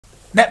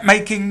Net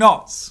making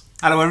knots.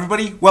 Hello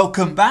everybody,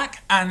 welcome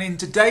back. And in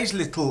today's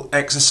little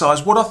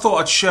exercise, what I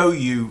thought I'd show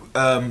you,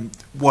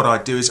 what I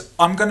do is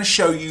I'm going to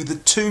show you the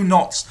two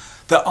knots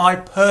that I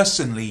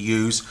personally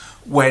use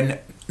when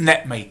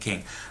net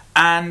making.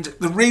 And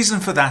the reason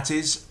for that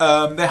is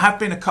there have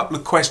been a couple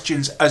of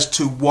questions as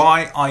to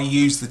why I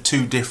use the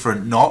two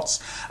different knots.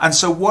 And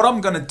so what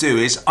I'm going to do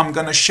is I'm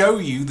going to show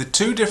you the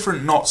two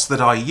different knots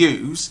that I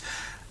use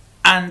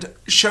and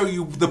show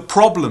you the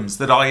problems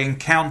that I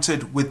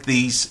encountered with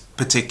these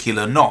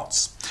particular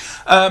knots.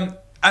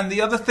 And the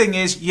other thing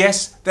is,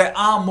 yes, there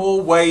are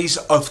more ways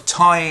of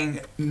tying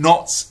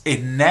knots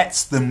in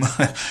nets than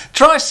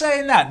try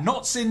saying that,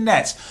 knots in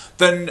nets,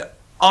 than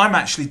I'm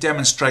actually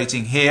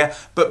demonstrating here.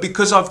 But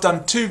because I've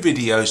done two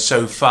videos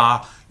so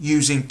far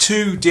using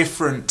two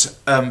different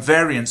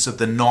variants of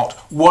the knot,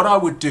 what I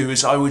would do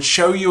is I would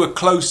show you a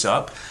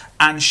close-up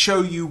and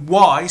show you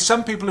why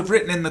some people have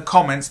written in the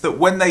comments that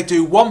when they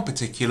do one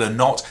particular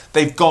knot,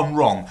 they've gone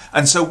wrong.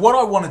 And so what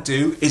I want to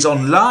do is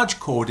on large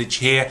cordage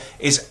here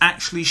is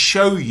actually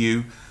show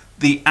you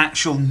the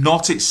actual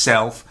knot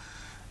itself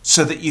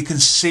so that you can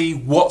see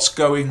what's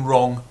going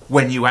wrong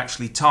when you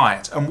actually tie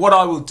it. And what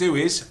I will do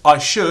is I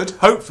should,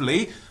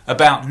 hopefully,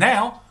 about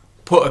now,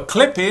 put a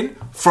clip in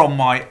from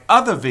my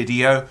other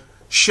video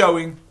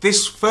showing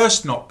this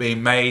first knot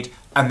being made,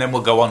 and then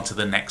we'll go on to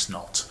the next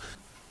knot.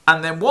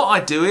 And then what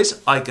I do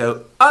is I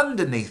go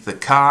underneath the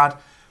card,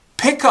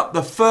 pick up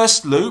the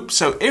first loop.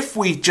 So if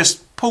we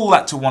just pull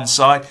that to one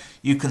side,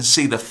 you can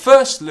see the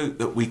first loop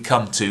that we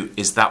come to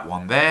is that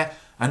one there.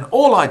 And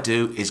all I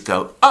do is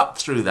go up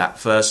through that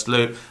first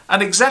loop,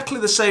 and exactly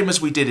the same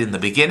as we did in the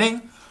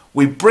beginning,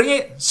 we bring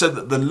it so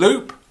that the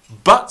loop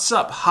butts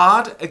up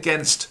hard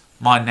against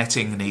my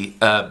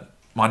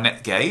my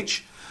net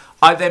gauge.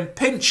 I then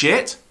pinch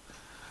it,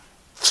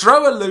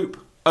 throw a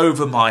loop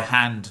over my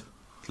hand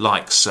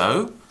like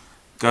so,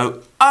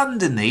 go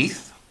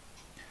underneath,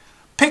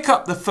 pick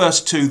up the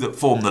first two that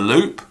form the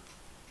loop,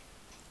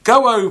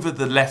 go over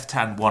the left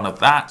hand one of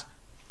that,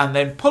 and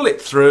then pull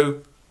it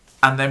through,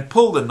 and then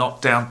pull the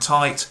knot down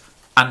tight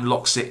and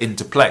locks it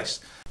into place.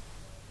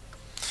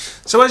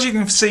 So as you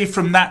can see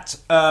from that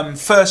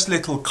first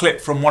little clip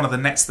from one of the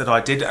nets that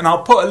I did, and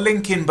I'll put a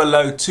link in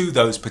below to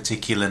those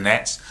particular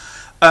nets,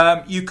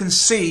 you can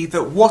see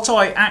that what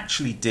I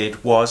actually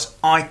did was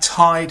I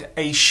tied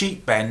a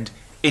sheet bend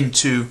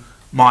into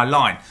my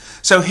line.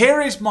 So here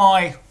is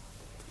one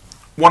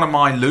of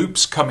my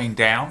loops coming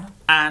down,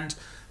 and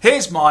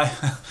here's my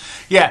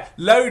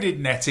loaded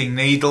netting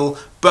needle,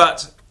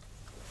 but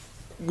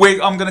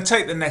I'm going to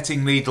take the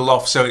netting needle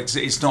off so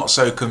it's not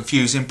so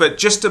confusing. But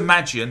just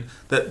imagine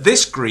that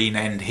this green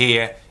end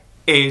here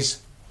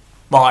is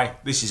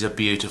this is a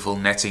beautiful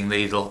netting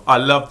needle. I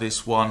love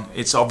this one.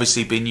 It's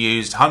obviously been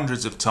used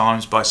hundreds of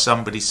times by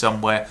somebody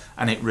somewhere,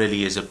 and it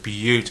really is a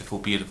beautiful,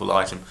 beautiful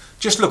item.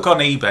 Just look on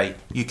eBay.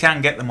 You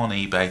can get them on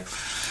eBay.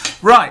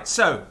 Right,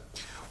 so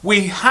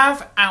we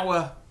have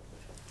our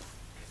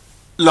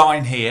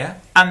line here,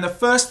 and the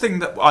first thing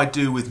that I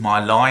do with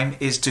my line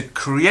is to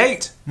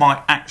create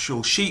my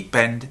actual sheet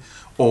bend,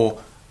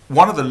 or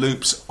one of the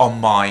loops on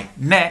my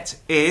net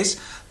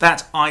is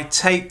that I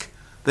take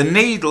the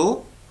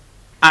needle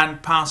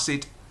and pass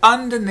it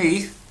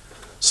underneath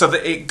so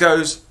that it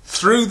goes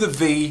through the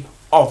V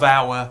of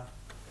our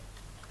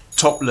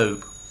top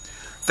loop.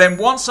 Then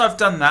once I've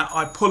done that,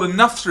 I pull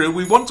enough through.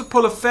 We want to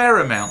pull a fair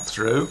amount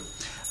through,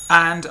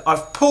 and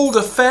I've pulled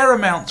a fair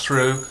amount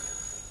through,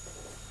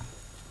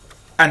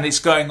 and it's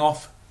going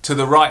off to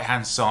the right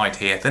hand side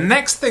here. The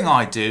next thing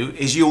I do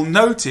is you'll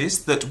notice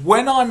that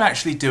when I'm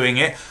actually doing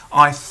it,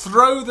 I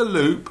throw the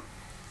loop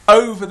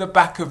over the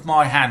back of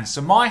my hand.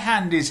 So my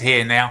hand is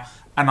here now,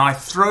 and I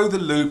throw the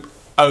loop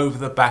over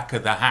the back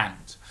of the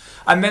hand.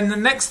 And then the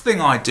next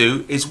thing I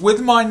do is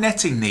with my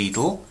netting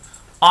needle,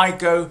 I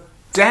go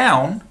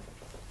down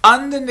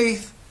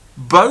underneath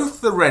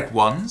both the red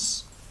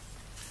ones,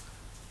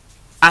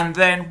 and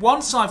then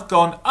once I've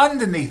gone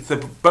underneath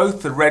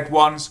both the red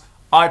ones,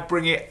 I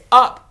bring it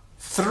up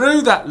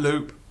through that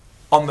loop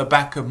on the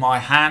back of my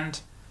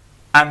hand,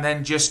 and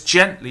then just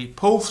gently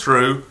pull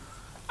through.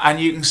 And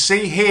you can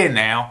see here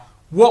now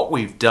what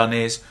we've done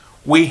is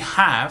we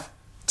have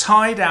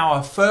tied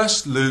our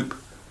first loop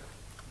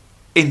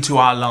into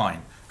our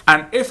line.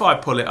 And if I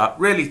pull it up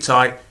really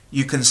tight,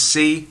 you can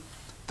see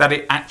that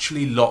it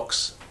actually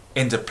locks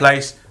into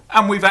place,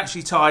 and we've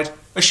actually tied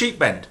a sheet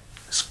bend.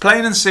 It's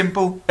plain and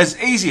simple,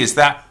 as easy as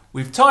that.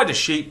 We've tied a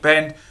sheet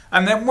bend,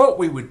 and then what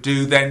we would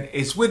do then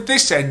is with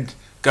this end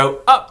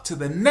go up to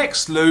the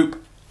next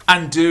loop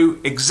and do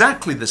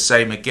exactly the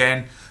same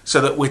again, so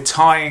that we're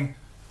tying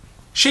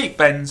sheet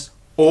bends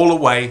all the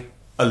way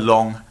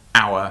along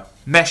our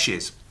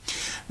meshes.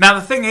 Now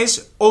the thing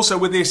is, also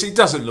with this, it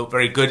doesn't look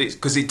very good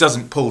because it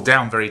doesn't pull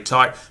down very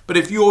tight, but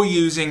if you're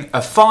using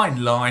a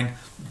fine line,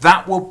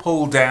 that will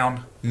pull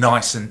down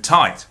nice and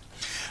tight.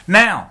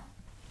 Now,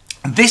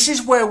 this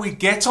is where we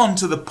get on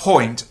to the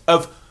point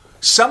of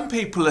some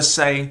people are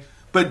saying,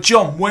 but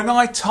John, when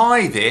I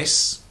tie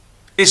this,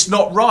 it's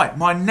not right.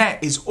 My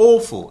net is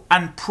awful,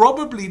 and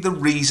probably the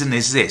reason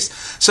is this.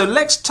 So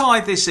let's tie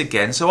this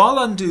again. So I'll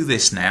undo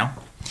this now,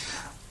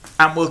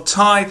 and we'll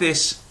tie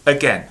this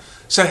again.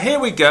 So here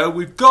we go.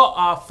 We've got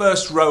our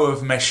first row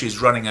of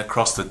meshes running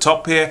across the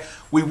top here.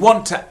 We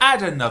want to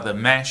add another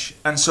mesh,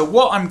 and so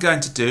what I'm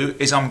going to do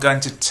is I'm going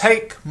to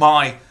take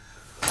my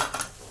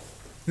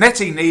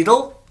netting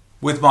needle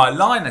with my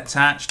line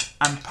attached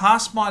and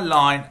pass my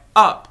line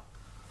up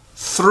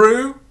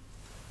through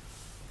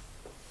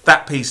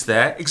that piece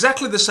there,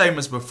 exactly the same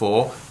as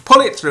before.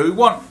 Pull it through.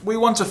 We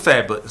want a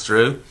fair bit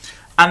through,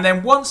 and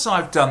then once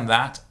I've done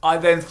that, I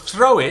then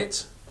throw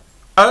it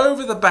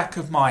over the back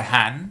of my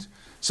hand.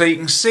 So you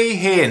can see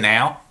here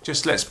now,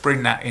 just let's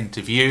bring that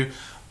into view.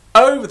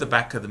 Over the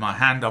back of my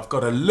hand, I've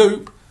got a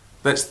loop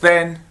that's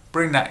then,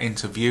 bring that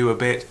into view a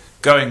bit,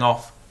 going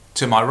off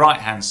to my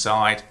right hand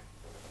side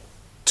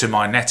to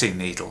my netting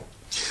needle.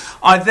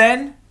 I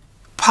then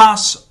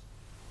pass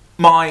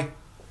my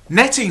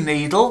netting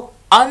needle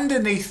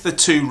underneath the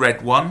two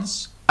red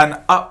ones and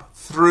up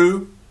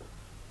through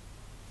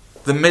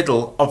the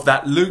middle of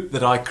that loop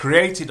that I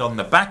created on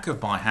the back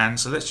of my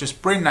hand. So let's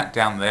just bring that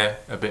down there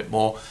a bit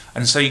more,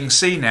 and so you can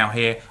see now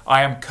here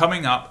I am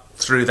coming up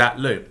through that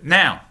loop.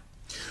 Now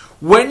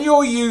when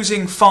you're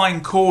using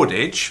fine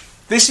cordage,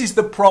 this is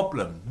the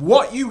problem.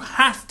 What you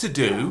have to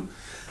do,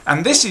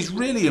 and this is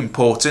really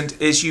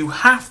important, is you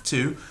have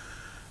to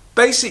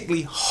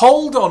basically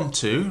hold on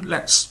to,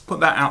 let's put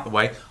that out the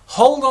way,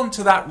 hold on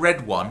to that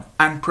red one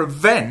and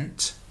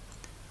prevent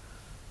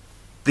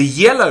the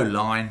yellow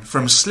line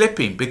from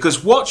slipping,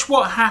 because watch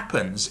what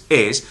happens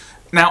is,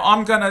 now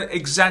I'm going to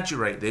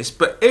exaggerate this,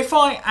 but if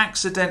I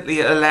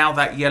accidentally allow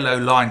that yellow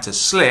line to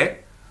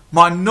slip,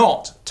 my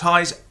knot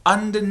ties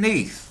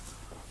underneath.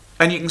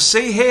 And you can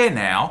see here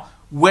now,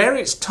 where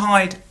it's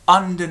tied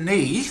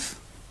underneath,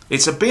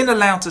 it's been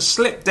allowed to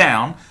slip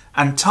down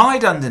and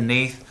tied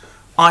underneath,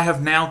 I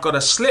have now got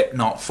a slip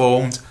knot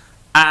formed,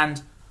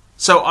 and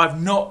so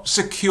I've not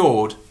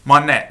secured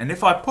my net. And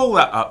if I pull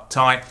that up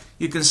tight,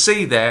 you can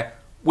see there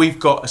we've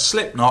got a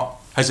slip knot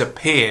has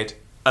appeared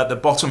at the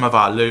bottom of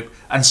our loop,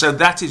 and so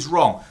that is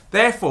wrong.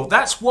 Therefore,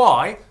 that's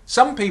why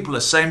some people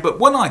are saying, but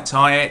when I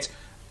tie it,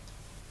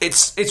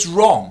 it's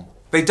wrong.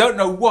 They don't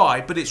know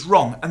why, but it's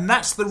wrong, and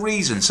that's the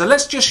reason. So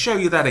let's just show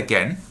you that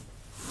again.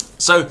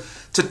 So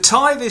to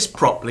tie this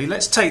properly,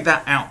 let's take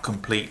that out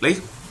completely,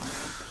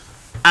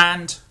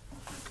 and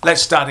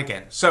let's start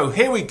again. So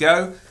here we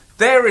go.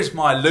 There is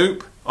my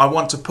loop. I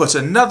want to put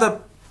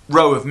another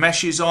row of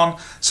meshes on.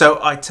 So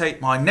I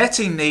take my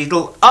netting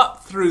needle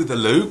up through the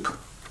loop,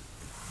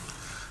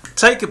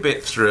 take a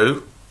bit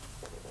through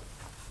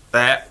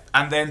there,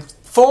 and then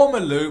form a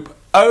loop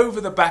over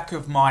the back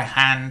of my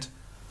hand.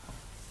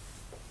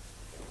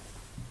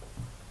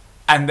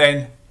 And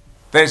then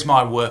there's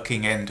my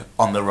working end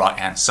on the right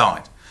hand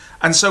side.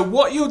 And so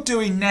what you're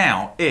doing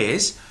now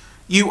is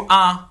you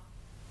are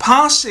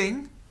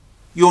passing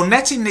your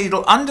netting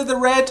needle under the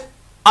red,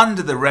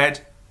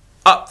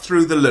 up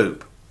through the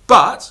loop.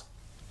 But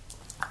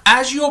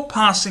as you're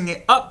passing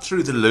it up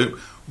through the loop,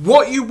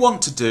 what you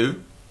want to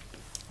do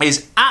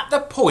is at the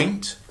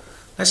point,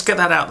 let's get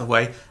that out of the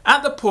way,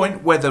 at the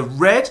point where the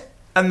red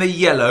and the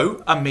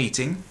yellow are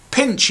meeting,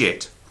 pinch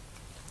it.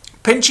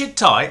 Pinch it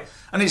tight,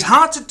 and it's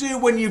hard to do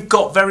when you've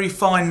got very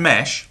fine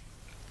mesh,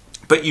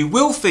 but you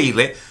will feel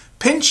it.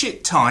 Pinch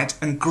it tight,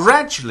 and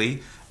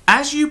gradually,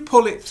 as you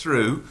pull it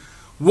through,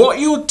 what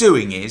you're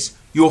doing is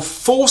you're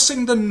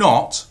forcing the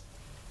knot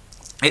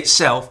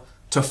itself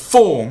to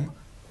form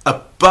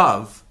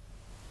above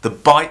the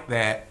bite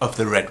there of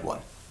the red one.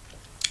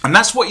 And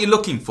that's what you're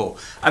looking for.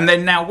 And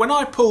then now when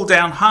I pull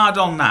down hard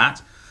on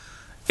that,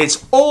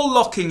 it's all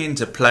locking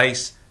into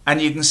place,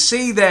 and you can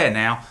see there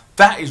now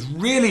that is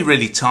really,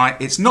 really tight.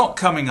 It's not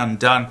coming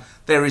undone.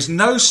 There is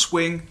no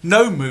swing,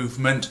 no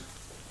movement,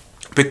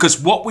 because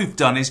what we've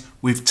done is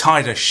we've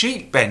tied a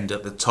sheet bend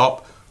at the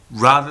top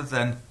rather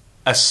than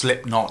a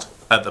slip knot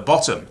at the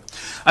bottom.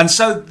 And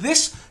so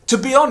this, to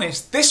be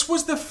honest, this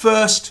was the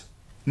first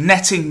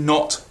netting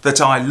knot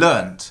that I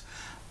learnt.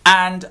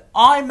 And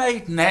I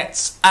made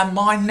nets, and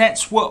my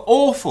nets were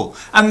awful.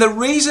 And the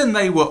reason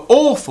they were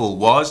awful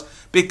was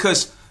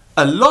because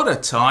a lot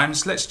of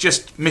times, let's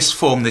just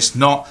misform this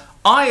knot,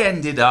 I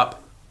ended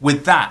up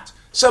with that.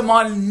 So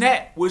my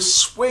net was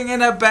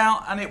swinging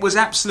about, and it was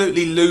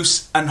absolutely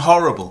loose and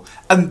horrible.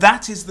 And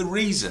that is the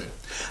reason.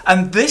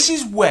 And this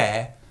is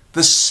where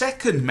the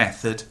second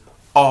method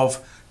of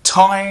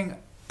tying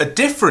a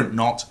different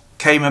knot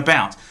came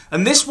about.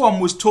 And this one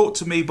was taught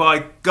to me by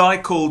a guy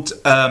called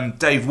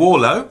Dave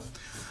Warlow,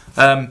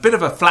 bit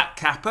of a flat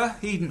capper.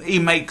 He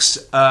makes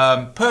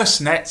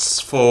purse nets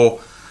for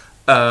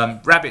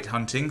rabbit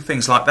hunting,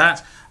 things like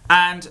that.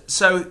 And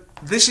so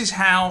this is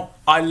how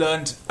I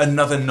learned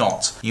another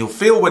knot. You'll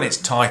feel when it's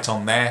tight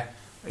on there,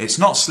 it's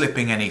not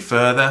slipping any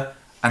further.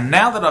 And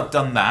now that I've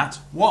done that,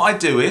 what I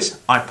do is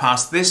I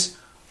pass this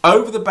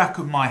over the back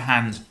of my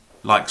hand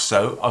like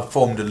so. I've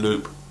formed a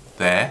loop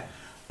there,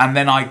 and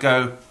then I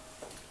go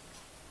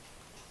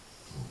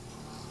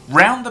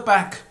round the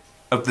back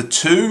of the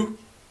two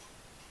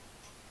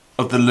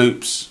of the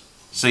loops.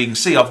 So you can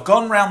see I've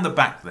gone round the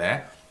back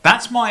there.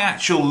 That's my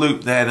actual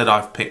loop there that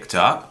I've picked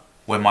up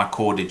where my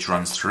cordage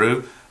runs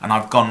through, and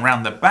I've gone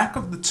round the back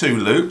of the 2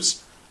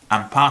 loops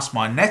and passed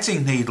my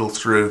netting needle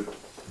through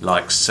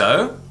like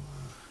so.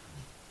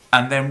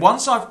 And then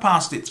once I've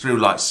passed it through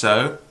like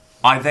so,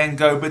 I then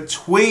go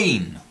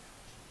between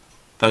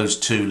those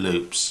 2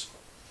 loops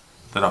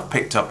that I've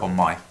picked up on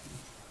my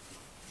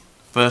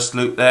first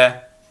loop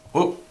there.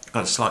 Oh,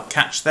 got a slight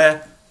catch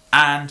there.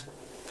 And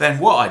then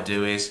what I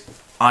do is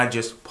I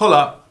just pull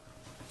up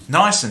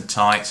nice and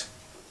tight,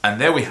 and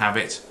there we have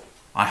it.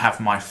 I have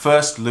my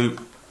first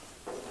loop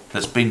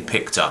that's been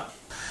picked up.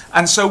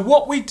 And so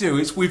what we do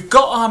is we've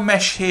got our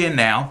mesh here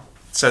now.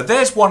 So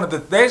there's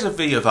there's a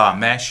V of our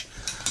mesh.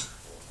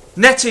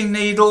 Netting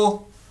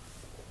needle,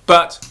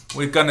 but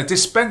we're going to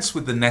dispense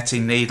with the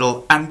netting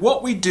needle, and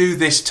what we do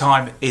this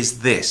time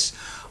is this.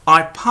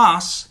 I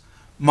pass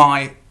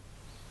my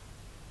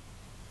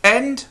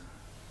end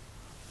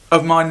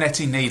of my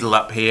netting needle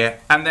up here,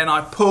 and then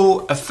I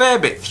pull a fair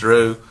bit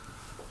through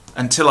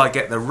until I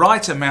get the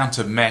right amount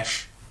of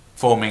mesh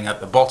forming at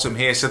the bottom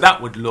here. So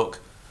that would look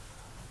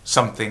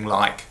something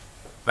like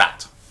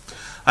that.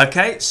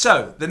 Okay,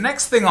 so the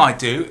next thing I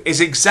do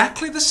is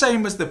exactly the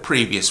same as the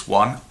previous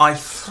one. I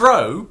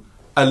throw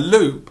a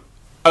loop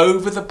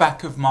over the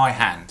back of my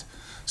hand.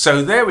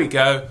 So there we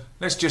go.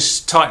 Let's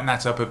just tighten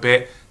that up a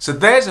bit. So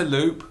there's a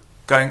loop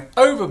going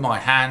over my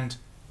hand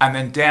and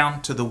then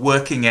down to the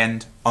working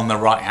end on the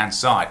right hand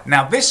side.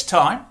 Now this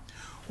time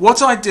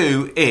what I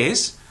do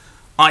is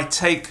I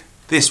take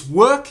this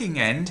working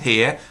end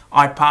here,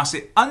 I pass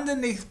it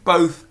underneath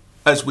both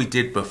as we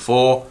did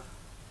before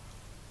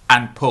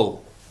and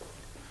pull.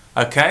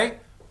 Okay,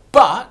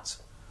 but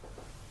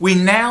we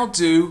now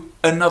do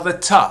another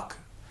tuck,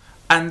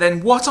 and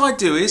then what I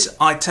do is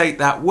I take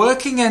that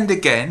working end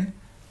again,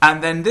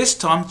 and then this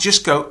time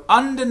just go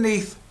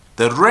underneath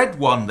the red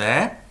one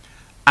there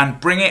and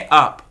bring it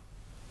up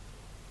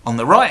on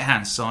the right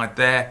hand side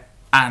there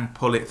and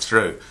pull it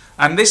through.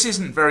 And this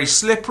isn't very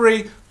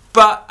slippery,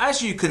 but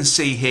as you can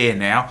see here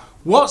now,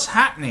 what's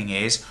happening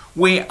is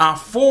we are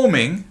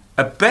forming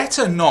a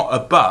better knot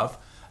above.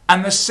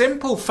 And the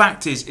simple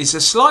fact is, it's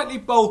a slightly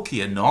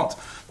bulkier knot,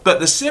 but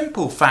the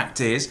simple fact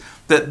is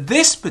that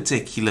this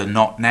particular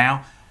knot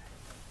now,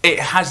 it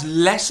has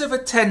less of a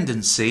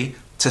tendency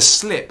to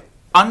slip.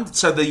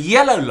 So the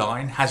yellow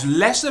line has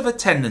less of a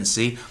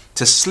tendency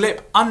to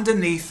slip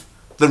underneath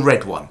the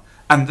red one.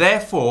 And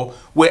therefore,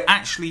 we're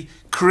actually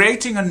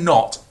creating a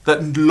knot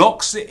that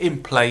locks it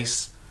in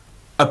place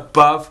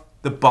above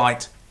the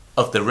bite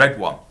of the red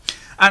one.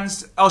 And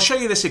I'll show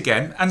you this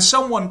again. And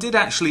someone did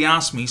actually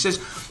ask me,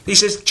 he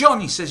says,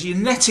 John, he says, you're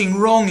netting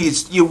wrong.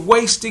 You're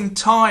wasting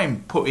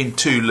time putting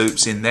 2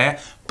 loops in there.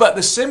 But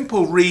the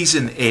simple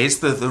reason is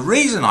that the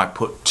reason I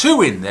put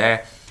 2 in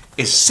there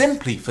is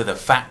simply for the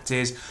fact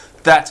is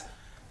that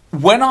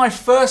when I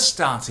first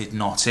started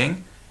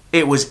knotting,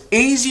 it was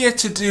easier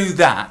to do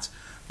that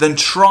than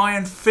try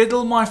and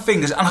fiddle my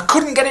fingers. And I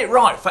couldn't get it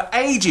right. For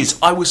ages,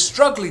 I was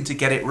struggling to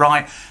get it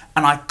right.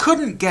 And I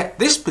couldn't get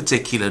this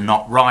particular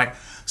knot right.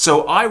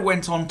 So I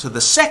went on to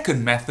the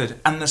second method,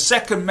 and the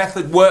second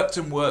method worked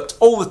and worked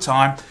all the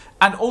time.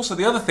 And also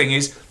the other thing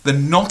is the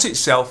knot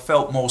itself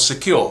felt more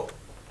secure.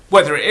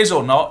 Whether it is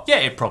or not, yeah,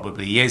 it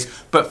probably is.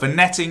 But for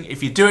netting,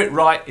 if you do it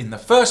right in the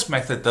first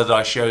method that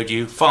I showed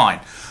you, fine.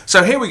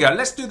 So here we go.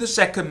 Let's do the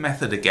second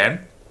method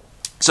again.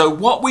 So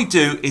what we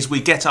do is we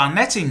get our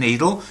netting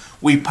needle,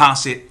 we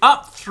pass it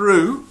up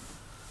through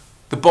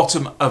the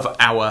bottom of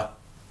our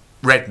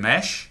red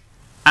mesh,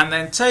 and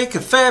then take a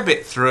fair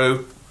bit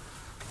through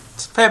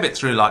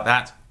like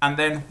that. And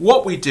then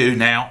what we do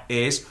now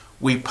is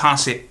we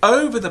pass it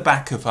over the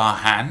back of our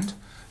hand.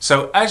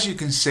 So as you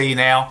can see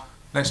now,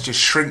 let's just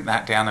shrink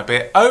that down a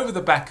bit, over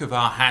the back of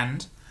our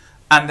hand,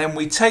 and then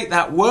we take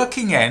that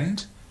working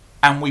end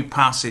and we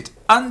pass it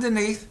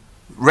underneath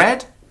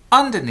red,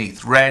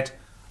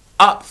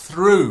 up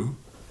through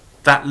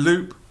that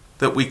loop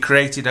that we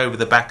created over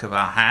the back of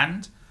our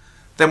hand.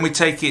 Then we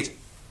take it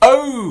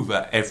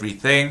over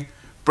everything,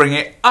 bring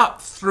it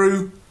up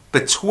through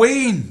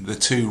between the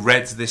 2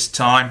 reds this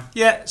time.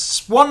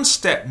 Yes, one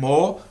step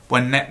more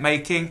when net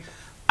making,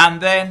 and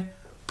then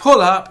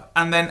pull up,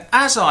 and then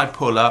as I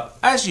pull up,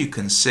 as you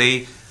can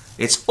see,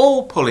 it's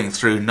all pulling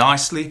through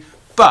nicely.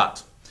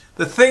 But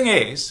the thing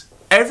is,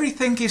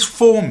 everything is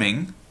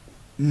forming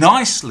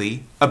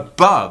nicely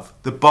above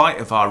the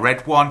bite of our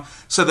red one,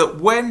 so that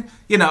when,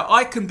 you know,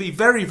 I can be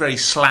very, very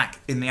slack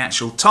in the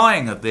actual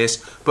tying of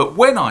this, but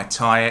when I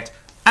tie it,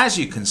 as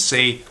you can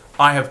see,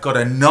 I have got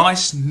a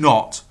nice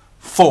knot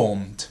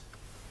formed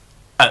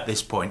at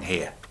this point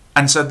here.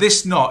 And so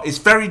this knot is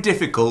very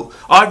difficult.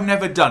 I've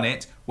never done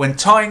it. When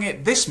tying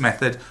it this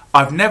method,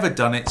 I've never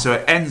done it, so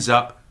it ends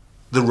up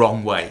the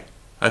wrong way.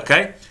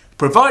 Okay?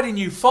 Providing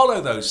you follow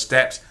those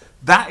steps,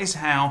 that is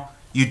how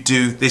you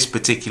do this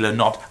particular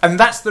knot. And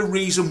that's the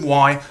reason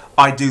why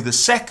I do the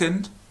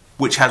second,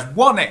 which has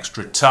 1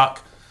 extra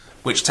tuck,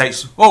 which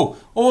takes, all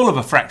of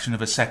a fraction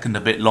of a second,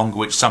 a bit longer,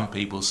 which some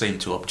people seem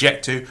to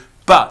object to.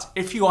 But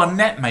if you are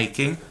net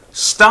making,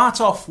 start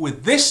off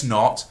with this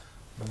knot,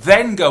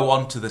 then go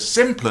on to the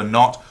simpler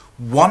knot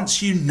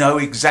once you know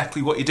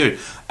exactly what you're doing.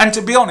 And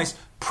to be honest,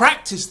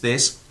 practice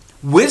this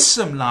with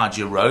some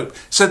larger rope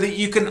so that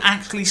you can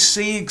actually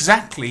see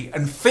exactly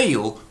and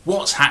feel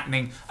what's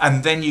happening,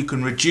 and then you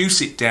can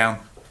reduce it down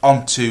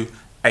onto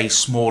a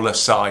smaller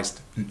sized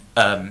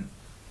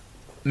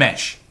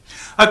mesh.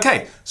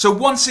 Okay, so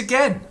once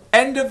again,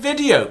 end of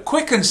video.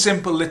 Quick and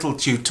simple little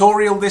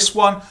tutorial, this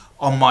one,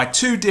 on my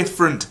two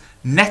different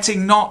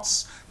netting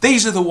knots.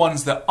 These are the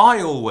ones that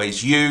I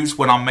always use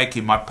when I'm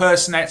making my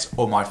purse nets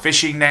or my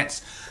fishing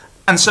nets.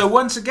 And so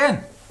once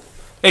again,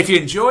 if you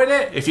enjoyed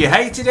it, if you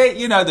hated it,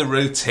 you know the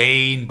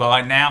routine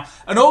by now.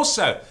 And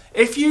also,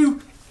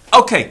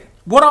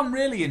 what I'm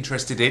really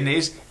interested in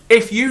is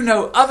if you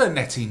know other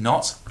netting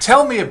knots,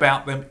 tell me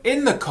about them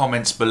in the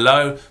comments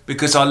below,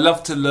 because I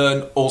love to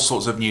learn all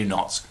sorts of new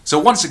knots. So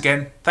once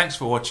again, thanks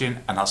for watching,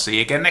 and I'll see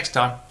you again next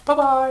time. Bye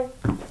bye.